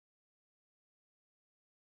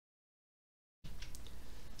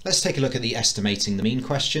Let's take a look at the estimating the mean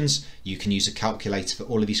questions. You can use a calculator for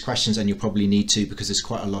all of these questions, and you'll probably need to because there's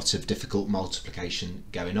quite a lot of difficult multiplication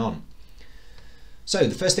going on. So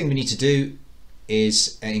the first thing we need to do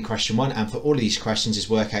is in question 1, and for all of these questions, is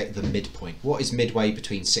work out the midpoint. What is midway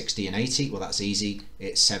between 60 and 80? Well, that's easy,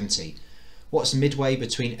 it's 70. What's midway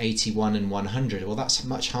between 81 and 100? Well, that's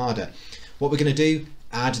much harder. What we're going to do,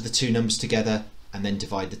 add the two numbers together and then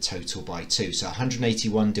divide the total by 2. So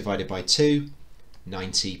 181 divided by 2,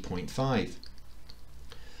 90.5.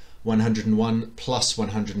 101 plus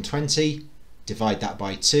 120, divide that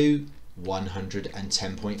by 2,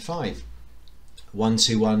 110.5.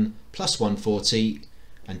 121 plus 140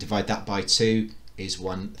 and divide that by 2 is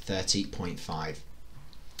 130.5.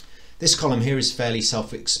 This column here is fairly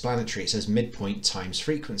self-explanatory. It says midpoint times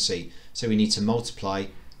frequency, so we need to multiply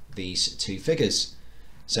these two figures.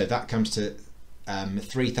 So that comes to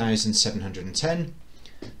 3,710.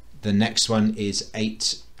 The next one is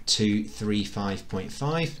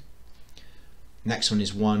 8235.5. Next one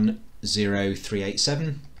is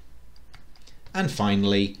 10387. And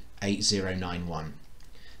finally 8091.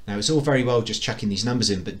 Now it's all very well just chucking these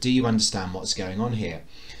numbers in, but do you understand what's going on here?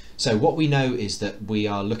 So what we know is that we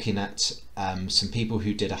are looking at some people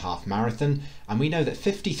who did a half marathon, and we know that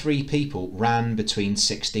 53 people ran between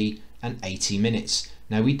 60 and 80 minutes.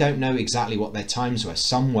 Now we don't know exactly what their times were,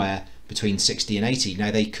 somewhere between 60 and 80.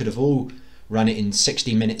 Now they could have all run it in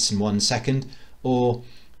 60 minutes and 1 second or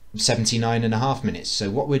 79.5 minutes.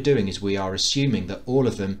 So what we're doing is we are assuming that all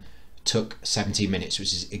of them took 70 minutes,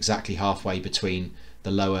 which is exactly halfway between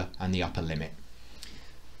the lower and the upper limit.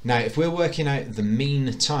 Now if we're working out the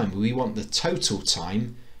mean time, we want the total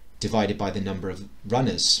time divided by the number of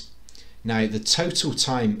runners. Now the total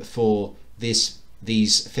time for these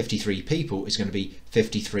 53 people is going to be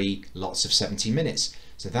 53 lots of 70 minutes.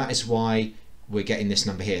 So that is why we're getting this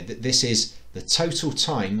number here. This is the total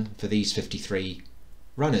time for these 53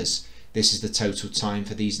 runners. This is the total time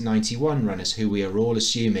for these 91 runners, who we are all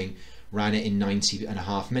assuming ran it in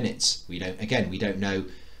 90.5 minutes. We don't know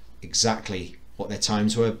exactly what their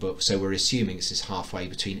times were, but so we're assuming this is halfway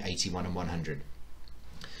between 81 and 100.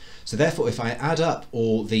 So therefore, if I add up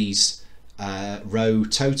all these row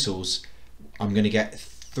totals, I'm going to get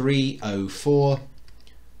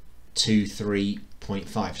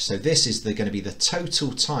 30423.5. So this is going to be the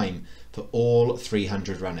total time for all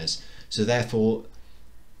 300 runners. So therefore,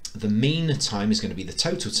 the mean time is going to be the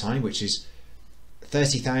total time, which is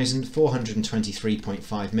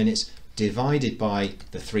 30,423.5 minutes divided by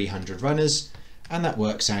the 300 runners, and that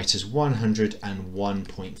works out as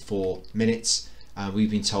 101.4 minutes.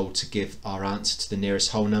 We've been told to give our answer to the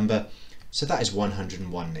nearest whole number, so that is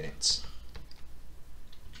 101 minutes.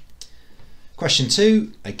 Question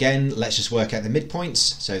 2, again, let's just work out the midpoints.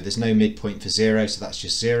 So there's no midpoint for 0, so that's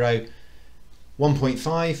just 0.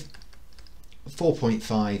 1.5,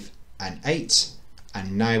 4.5 and 8,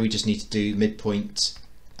 and now we just need to do midpoint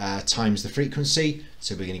times the frequency.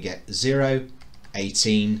 So we're going to get 0,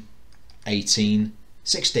 18, 18,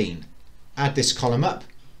 16. Add this column up,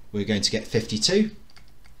 we're going to get 52.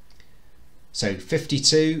 So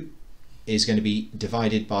 52 is going to be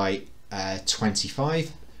divided by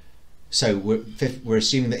 25. So we're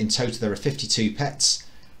assuming that in total there are 52 pets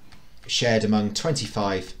shared among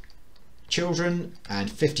 25 children, and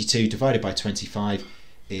 52 divided by 25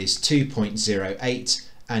 is 2.08,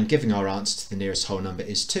 and giving our answer to the nearest whole number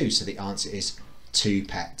is 2, so the answer is 2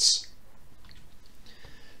 pets.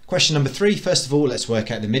 Question number 3, first of all, let's work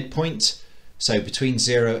out the midpoint. So between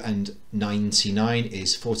 0 and 99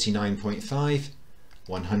 is 49.5,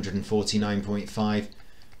 149.5,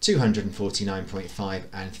 249.5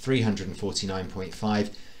 and 349.5.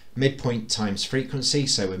 Midpoint times frequency,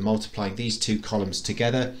 so we're multiplying these two columns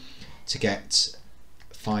together to get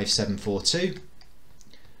 5742,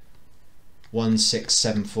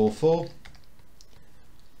 16744,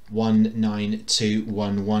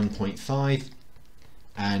 19211.5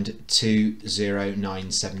 and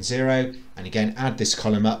 20970, and again add this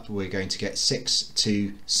column up, we're going to get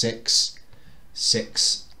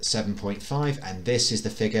 62667.5, and this is the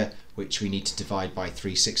figure which we need to divide by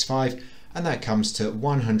 365, and that comes to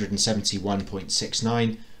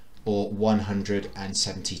 171.69, or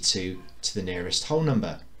 172 to the nearest whole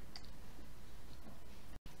number.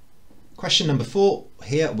 Question number 4,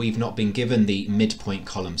 here we've not been given the midpoint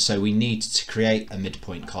column, so we need to create a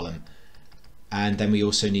midpoint column, and then we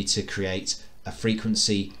also need to create a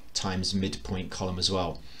frequency times midpoint column as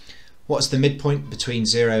well. What's the midpoint between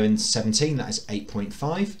 0 and 17? That is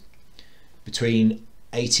 8.5. Between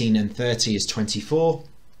 18 and 30 is 24,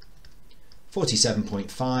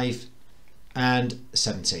 47.5 and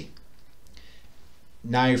 70.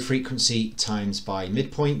 Now frequency times by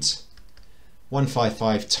midpoint,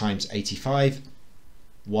 155 times 85,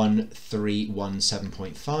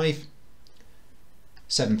 1317.5,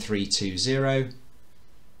 7320,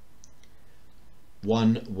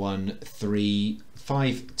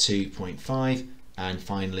 11352.5, and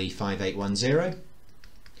finally 5810.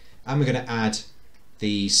 And we're going to add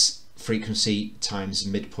these frequency times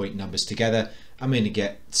midpoint numbers together. I'm going to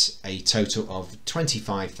get a total of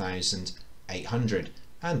 25,800,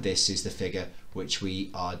 and this is the figure which we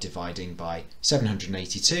are dividing by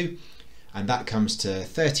 782, and that comes to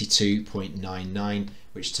 32.99,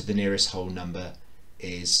 which to the nearest whole number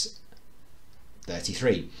is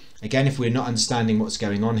 33. Again, if we're not understanding what's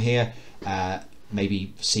going on here,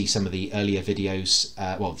 maybe see some of the earlier videos,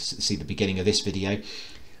 well, see the beginning of this video.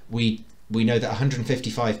 We know that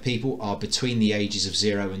 155 people are between the ages of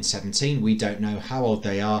 0 and 17. We don't know how old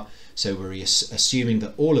they are, so we're assuming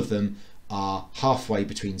that all of them are halfway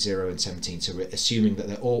between 0 and 17. So we're assuming that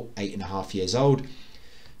they're all 8.5 years old.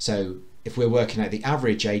 So if we're working out the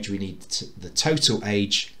average age, we need the total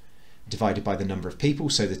age divided by the number of people.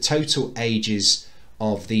 So the total ages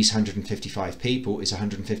of these 155 people is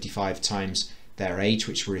 155 times their age,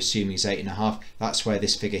 which we're assuming is 8.5. That's where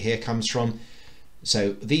this figure here comes from.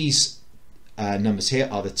 So these numbers here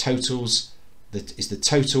are the totals, that is the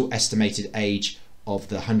total estimated age of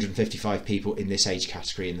the 155 people in this age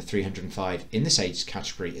category and the 305 in this age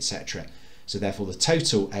category, etc. So therefore the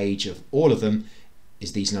total age of all of them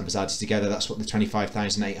is these numbers added together. That's what the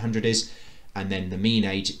 25,800 is. And then the mean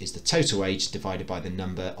age is the total age divided by the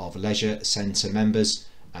number of leisure centre members,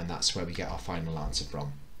 and that's where we get our final answer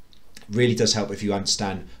from. It really does help if you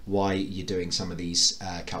understand why you're doing some of these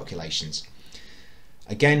calculations.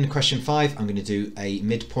 Again, question 5, I'm going to do a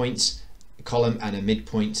midpoint column and a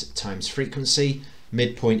midpoint times frequency.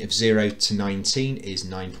 Midpoint of 0 to 19 is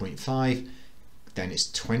 9.5, then it's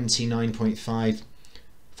 29.5,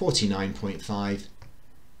 49.5,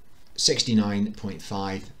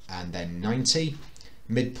 69.5, and then 90.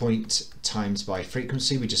 Midpoint times by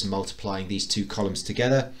frequency, we're just multiplying these two columns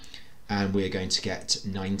together, and we're going to get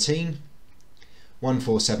 19,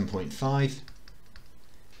 147.5,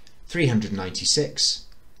 396,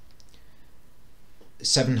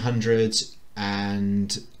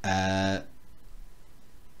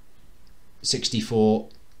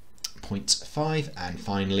 764.5, and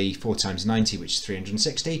finally 4 times 90, which is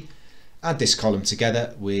 360. Add this column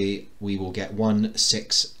together, we will get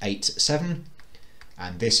 1687,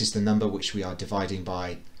 and this is the number which we are dividing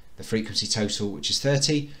by the frequency total, which is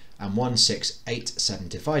 30, and 1687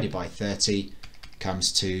 divided by 30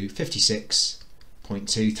 comes to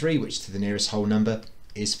 56.23, which to the nearest whole number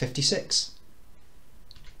is 56.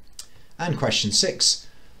 And question 6,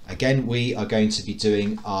 again we are going to be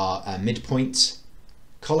doing our midpoint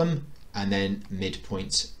column and then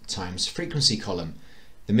midpoint times frequency column.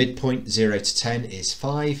 The midpoint 0 to 10 is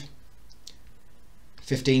 5,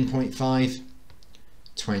 15.5,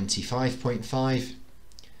 25.5,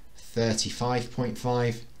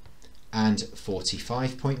 35.5, and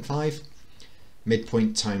 45.5.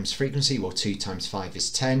 Midpoint times frequency, well 2 times 5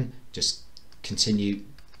 is 10. Just continue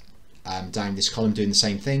down this column doing the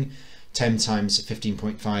same thing. 10 times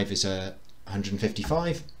 15.5 is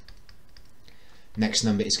 155. Next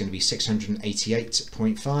number is going to be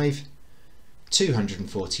 688.5,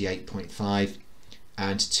 248.5,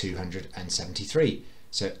 and 273.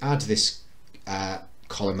 So add this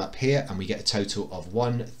column up here and we get a total of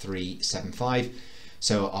 1375.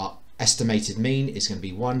 So our estimated mean is going to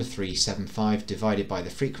be 1375 divided by the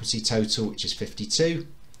frequency total, which is 52,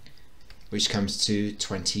 which comes to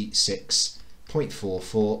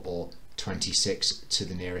 26.44, or 26 to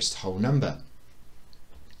the nearest whole number.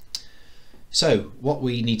 So what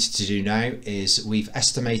we need to do now is we've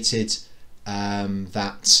estimated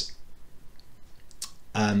that,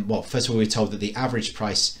 well, first of all, we're told that the average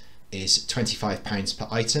price is £25 per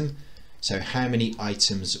item. So how many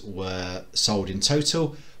items were sold in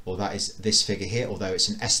total? Well, that is this figure here, although it's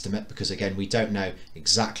an estimate because again we don't know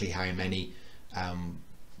exactly how many.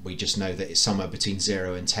 We just know that it's somewhere between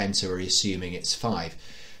 0 and 10, so we're assuming it's 5.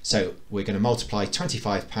 So we're going to multiply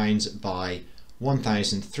 £25 by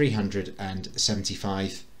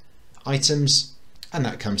 1,375 items, and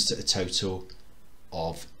that comes to a total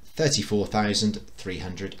of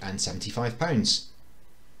 £34,375.